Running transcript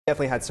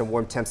Definitely had some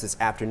warm temps this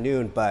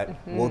afternoon, but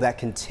will that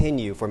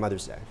continue for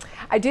Mother's Day?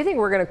 I do think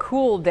we're going to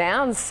cool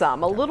down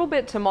some, a little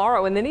bit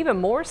tomorrow, and then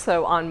even more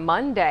so on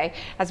Monday,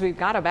 as we've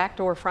got a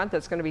backdoor front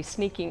that's going to be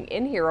sneaking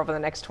in here over the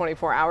next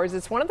 24 hours.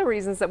 It's one of the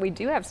reasons that we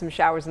do have some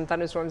showers and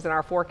thunderstorms in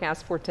our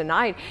forecast for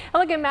tonight. I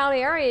look at Mount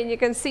Airy, and you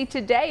can see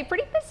today,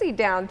 pretty busy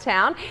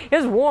downtown.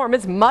 It's warm,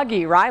 it's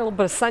muggy, right? A little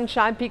bit of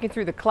sunshine peeking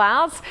through the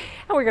clouds,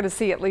 and we're going to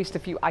see at least a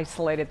few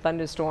isolated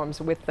thunderstorms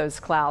with those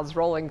clouds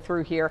rolling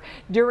through here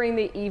during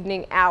the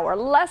evening hours.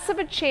 Less of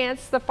a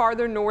chance the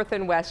farther north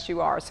and west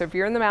you are. So if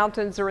you're in the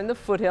mountains or in the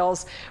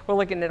foothills, we're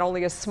looking at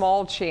only a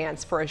small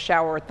chance for a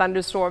shower or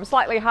thunderstorm.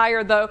 Slightly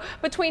higher though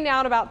between now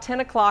and about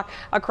 10 o'clock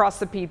across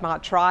the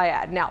Piedmont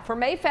Triad. Now for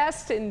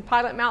Mayfest in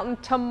Pilot Mountain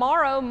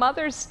tomorrow,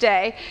 Mother's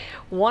Day,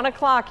 1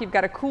 o'clock, you've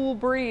got a cool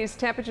breeze,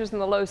 temperatures in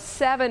the low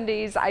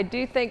 70s. I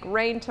do think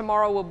rain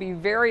tomorrow will be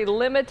very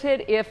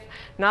limited, if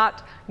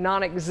not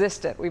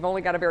non-existent. We've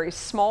only got a very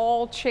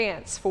small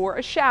chance for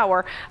a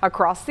shower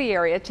across the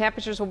area.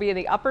 Temperatures will be in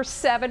the upper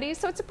 70s,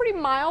 so it's a pretty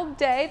mild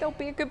day. There'll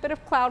be a good bit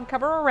of cloud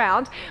cover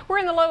around. We're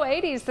in the low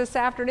 80s this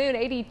afternoon,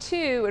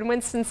 82 in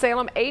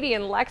Winston-Salem, 80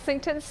 in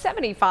Lexington,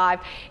 75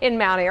 in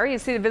Mount Airy. You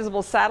see the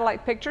visible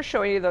satellite picture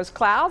showing you those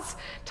clouds.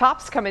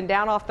 Tops coming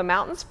down off the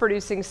mountains,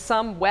 producing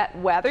some wet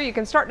weather. You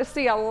can start to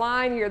see a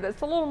line here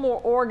that's a little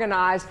more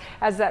organized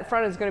as that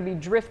front is going to be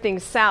drifting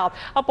south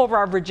up over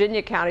our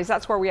Virginia counties.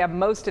 That's where we have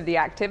most of the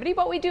activity,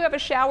 but we do have a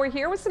shower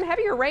here with some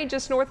heavier rain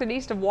just north and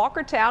east of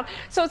Walkertown.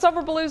 So it's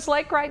over Ballew's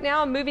Lake right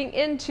now, moving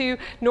into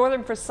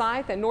northern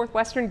Forsyth and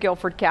northwestern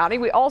Guilford County.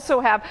 We also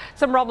have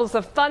some rumbles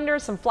of thunder,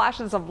 some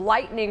flashes of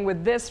lightning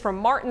with this from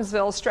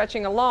Martinsville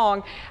stretching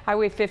along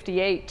Highway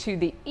 58 to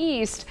the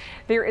east.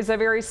 There is a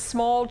very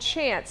small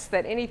chance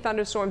that any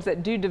thunderstorms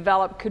that do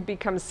develop could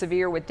become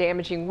severe with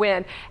damaging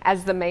wind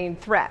as the main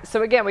threat.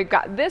 So again, we've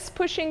got this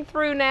pushing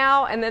through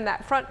now and then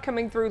that front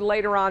coming through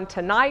later on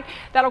tonight.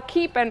 That'll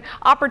keep an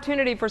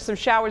opportunity for some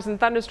showers and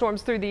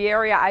thunderstorms through the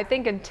area, I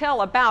think,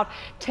 until about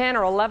 10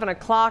 or 11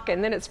 o'clock,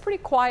 and then it's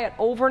pretty quiet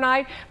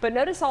overnight. But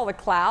notice all the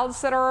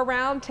clouds that are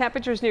around.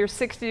 Temperatures near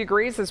 60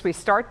 degrees as we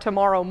start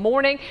tomorrow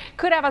morning.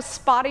 Could have a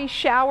spotty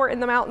shower in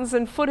the mountains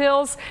and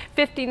foothills.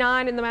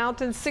 59 in the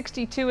mountains,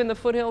 62 in the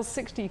foothills,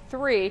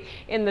 63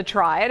 in the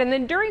Triad. And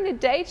then during the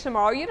day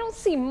tomorrow, you don't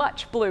see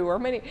much blue or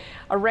many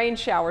rain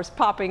showers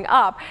popping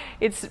up.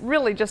 It's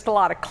really just a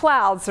lot of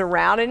clouds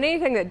around, and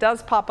anything that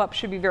does pop up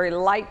should be very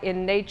light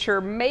in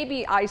nature,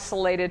 maybe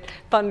isolated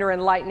thunder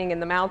and lightning in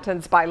the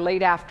mountains by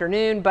late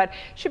afternoon, but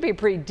should be a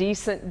pretty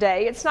decent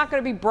day. It's not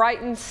going to be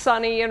bright and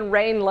sunny and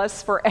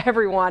rainless for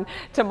everyone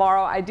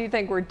tomorrow. I do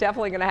think we're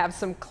definitely going to have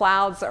some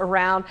clouds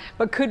around,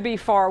 but could be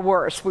far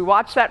worse. We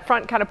watch that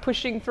front kind of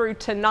pushing through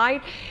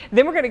tonight.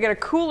 Then we're going to get a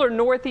cooler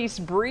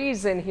northeast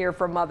breeze in here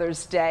for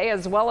Mother's Day,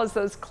 as well as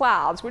those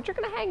clouds, which are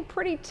going to hang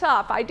pretty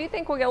tough. I do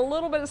think we'll get a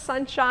little bit of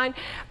sunshine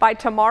by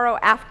tomorrow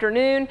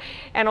afternoon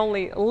and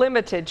only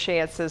limited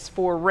chances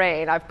for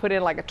rain. I've put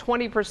in like a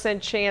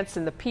 20% chance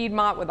in the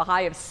Piedmont with a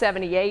high of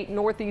 78,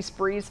 northeast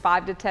breeze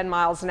 5 to 10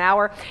 miles an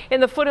hour. In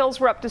the foothills,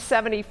 we're up to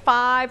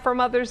 75 for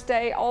Mother's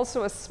Day.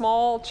 Also a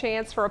small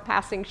chance for a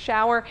passing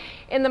shower.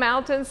 In the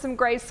mountains, some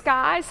gray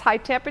skies, high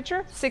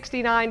temperature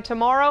 69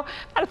 tomorrow,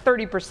 about a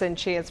 30%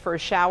 chance for a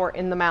shower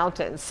in the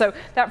mountains. So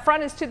that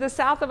front is to the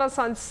south of us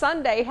on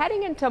Sunday.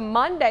 Heading into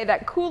Monday,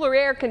 that cooler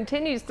air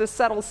continues to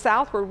settle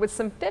southward with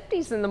some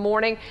 50s in the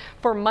morning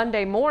for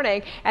Monday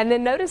morning. And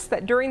then notice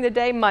that during the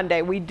day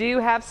Monday, we do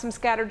have some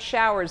scattered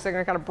showers. They're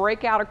going to kind of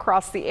break out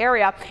across the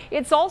area.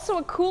 It's also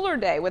a cooler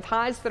day with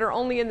highs that are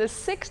only in the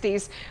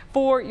 60s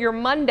for your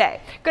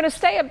Monday. Going to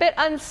stay a bit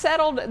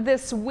unsettled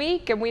this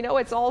week, and we know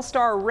it's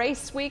All-Star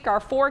Race Week. Our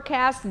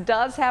forecast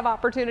does have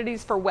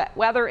opportunities for wet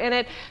weather in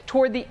it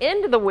toward the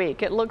end of the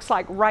week. It looks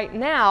like right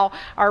now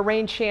our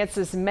rain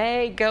chances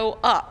may go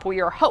up.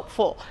 We are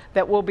hopeful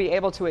that we'll be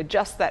able to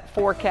adjust that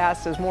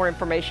forecast as more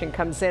information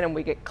comes in and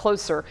we get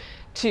closer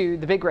to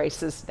the big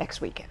races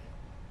next weekend.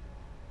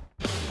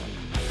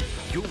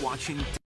 You're watching